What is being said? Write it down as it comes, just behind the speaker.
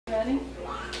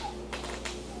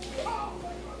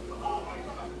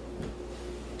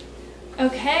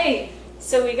Okay,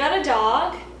 so we got a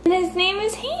dog, and his name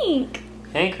is Hank.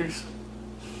 Hankers.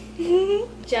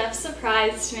 Jeff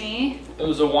surprised me. It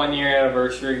was a 1-year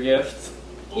anniversary gift.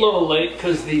 A little late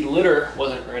because the litter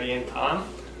wasn't ready in time.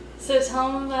 So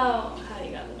tell him about how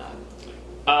you got the dog.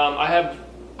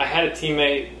 I had a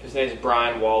teammate, his name's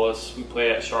Brian Wallace. We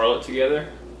played at Charlotte together,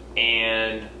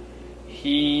 and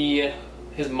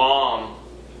his mom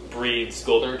breeds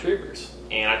golden retrievers.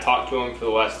 And I talked to him for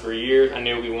the last 3 years. I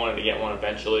knew we wanted to get one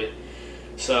eventually.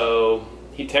 So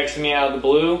he texted me out of the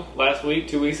blue last week,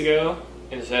 2 weeks ago,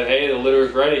 and said, hey, the litter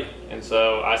is ready. And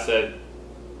so I said,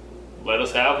 let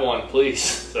us have one, please.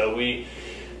 So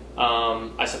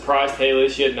I surprised Haley.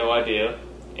 She had no idea,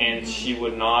 and she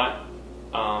would not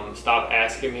stop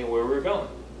asking me where we were going.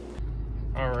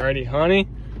 Alrighty, honey.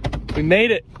 We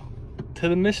made it to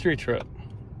the mystery trip.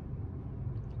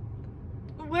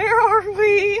 Where are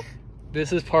we?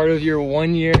 This is part of your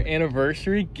 1-year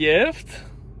anniversary gift.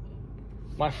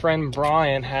 My friend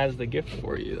Brian has the gift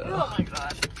for you, though. Oh my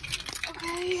god.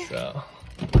 Okay. So.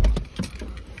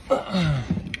 Oh,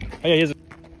 yeah, here's a.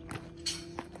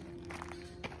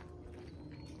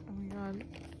 Oh my god.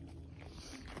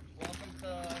 Welcome to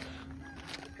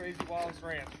the Crazy Wallace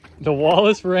Ranch. The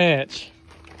Wallace Ranch.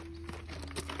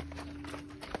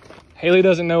 Haley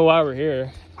doesn't know why we're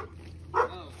here.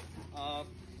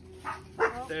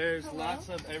 There's lots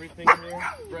of everything in here.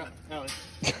 Bro, Ellie.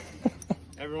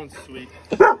 Everyone's sweet.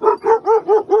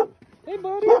 Hey,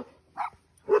 buddy.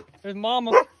 There's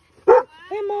Mama.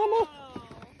 Hey, Mama.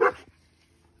 Oh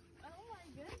my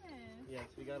goodness. Yes,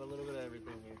 we got a little bit of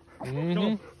everything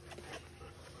here.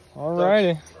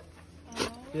 Alrighty.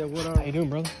 Yeah, what are How you doing,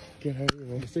 brother? Good, how are you,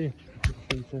 man? See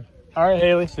you. Alright,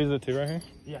 Haley. So these are the two right here?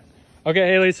 Yeah. Okay,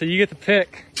 Haley, so you get to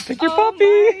pick. Pick your puppy.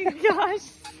 Oh my gosh.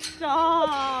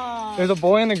 Stop. There's a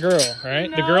boy and a girl, right?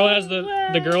 No the girl has way.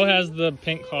 the girl has the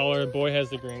pink collar, the boy has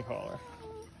the green collar.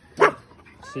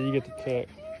 So you get to pick.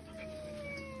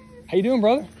 How you doing,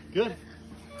 brother? Good.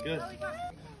 Good.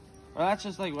 Well, that's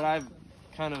just like what I've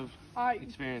kind of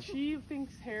experienced. She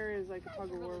thinks hair is like a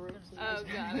tug of war rope. Oh,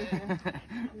 got it.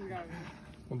 You got it.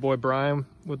 My boy Brian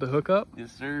with the hookup.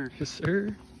 Yes, sir. Yes,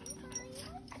 sir.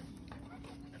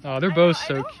 Oh, they're both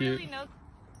so cute. Really know.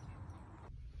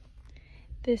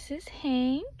 This is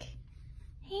Hank.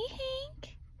 Hey,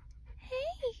 Hank.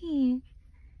 Hey.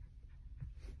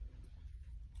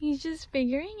 He's just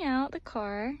figuring out the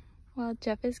car while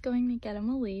Jeff is going to get him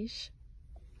a leash.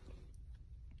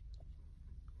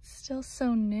 Still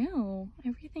so new.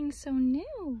 Everything's so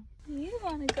new. You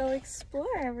want to go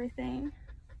explore everything.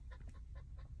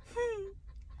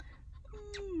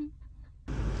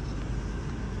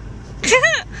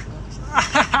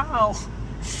 Ow!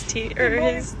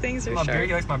 His things are My sharp. beard,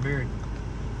 he likes my beard.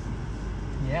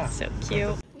 Yeah. So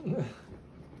cute.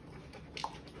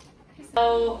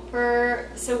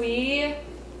 So we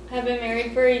have been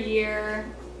married for a year,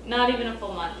 not even a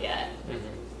full month yet.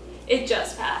 It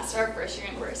just passed our 1st year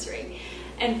anniversary.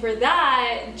 And for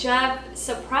that, Jeff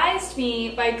surprised me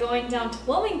by going down to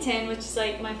Wilmington, which is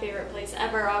like my favorite place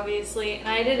ever, obviously. And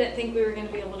I didn't think we were going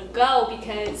to be able to go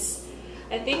because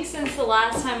I think since the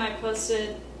last time I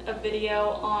posted a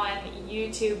video on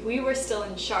YouTube, we were still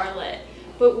in Charlotte.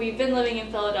 But we've been living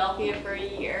in Philadelphia for a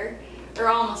year, or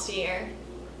almost a year,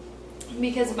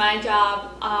 because my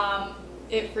job,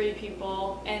 it freed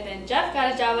people, and then Jeff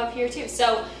got a job up here too.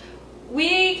 So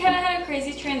we kind of had a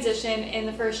crazy transition in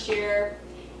the 1st year.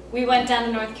 We went down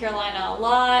to North Carolina a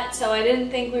lot, so I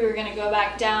didn't think we were going to go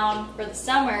back down for the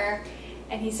summer.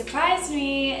 And he surprised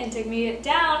me and took me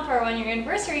down for our 1-year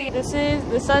anniversary.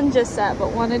 The sun just set,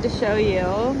 but wanted to show you.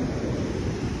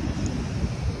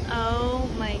 Oh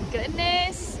my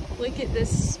goodness. Look at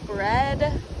this spread.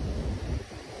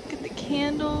 Look at the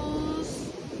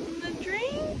candles and the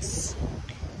drinks.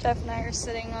 Jeff and I are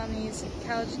sitting on these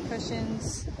couch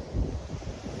cushions.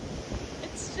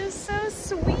 It's just so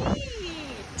sweet.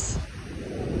 This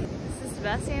is the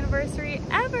best anniversary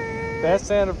ever.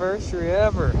 Best anniversary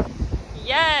ever.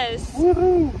 Yes.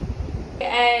 Woohoo!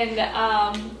 And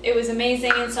it was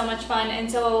amazing and so much fun. And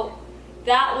so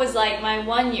that was like my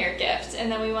 1-year gift.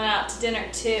 And then we went out to dinner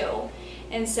too.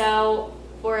 And so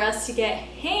for us to get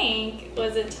Hank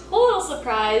was a total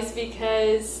surprise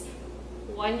because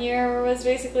 1 year was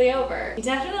basically over. He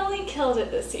definitely killed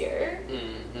it this year.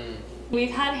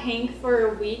 We've had Hank for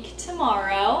a week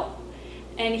tomorrow.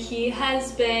 And he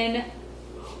has been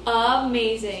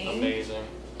amazing.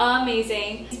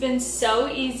 Amazing. He's been so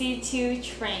easy to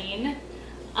train.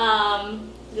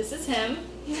 This is him.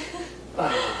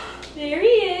 There he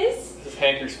is. This is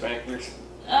Hankers Spankers.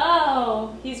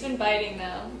 Oh, he's been biting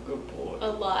though. Good boy.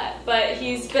 A lot. But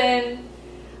he's been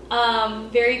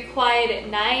very quiet at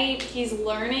night. He's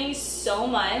learning so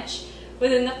much.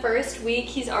 Within the first week,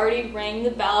 he's already rang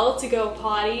the bell to go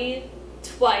potty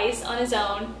twice on his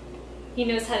own. He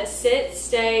knows how to sit,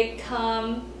 stay,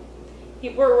 come.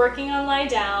 We're working on lie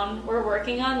down. We're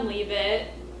working on leave it.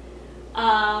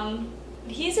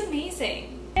 He's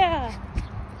amazing. Yeah.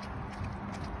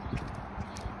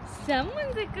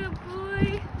 Someone's a good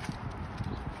boy.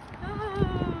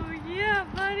 Oh, yeah,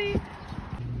 buddy.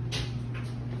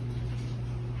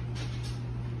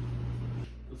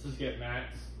 Let's just get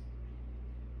Max.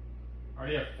 I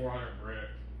already have 400 brick.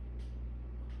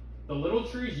 The little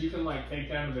trees you can like take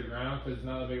down to the ground because it's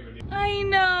not that big of a deal. I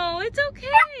know, it's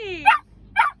okay.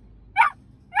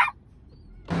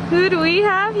 Who do we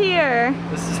have here?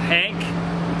 This is Hank.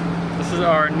 This is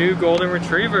our new golden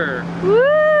retriever.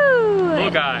 Woo!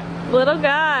 Little guy. Little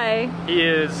guy. He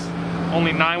is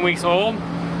only 9 weeks old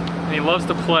and he loves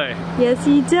to play. Yes,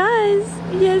 he does.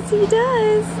 Yes, he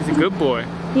does. He's a good boy.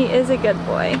 He is a good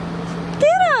boy.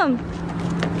 Get him!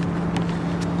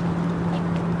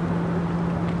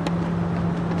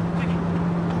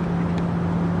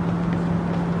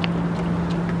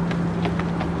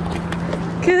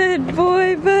 Good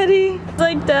boy, buddy.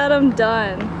 Like, Dad, I'm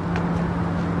done.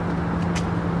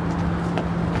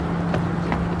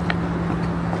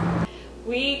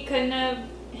 We couldn't have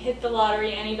hit the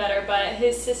lottery any better, but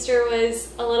his sister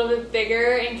was a little bit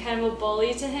bigger and kind of a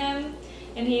bully to him,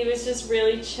 and he was just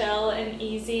really chill and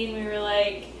easy, and we were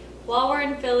like, while we're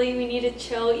in Philly, we need a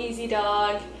chill, easy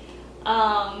dog.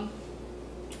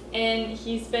 And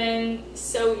he's been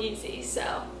so easy,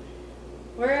 so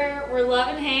we're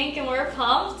loving Hank and we're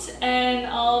pumped, and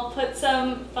I'll put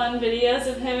some fun videos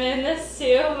of him in this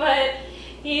too, but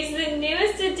he's the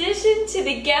newest addition to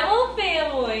the Gemmel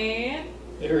family.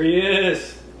 There he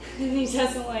is. He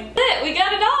doesn't like it. We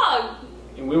got a dog.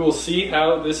 And we will see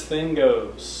how this thing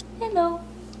goes. Hello.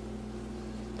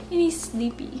 And he's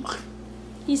sleepy.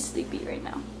 He's sleepy right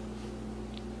now.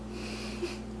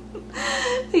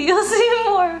 You'll see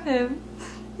more of him.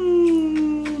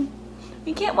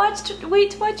 We can't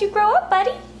wait to watch you grow up,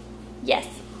 buddy. Yes.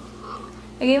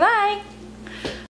 Okay, bye.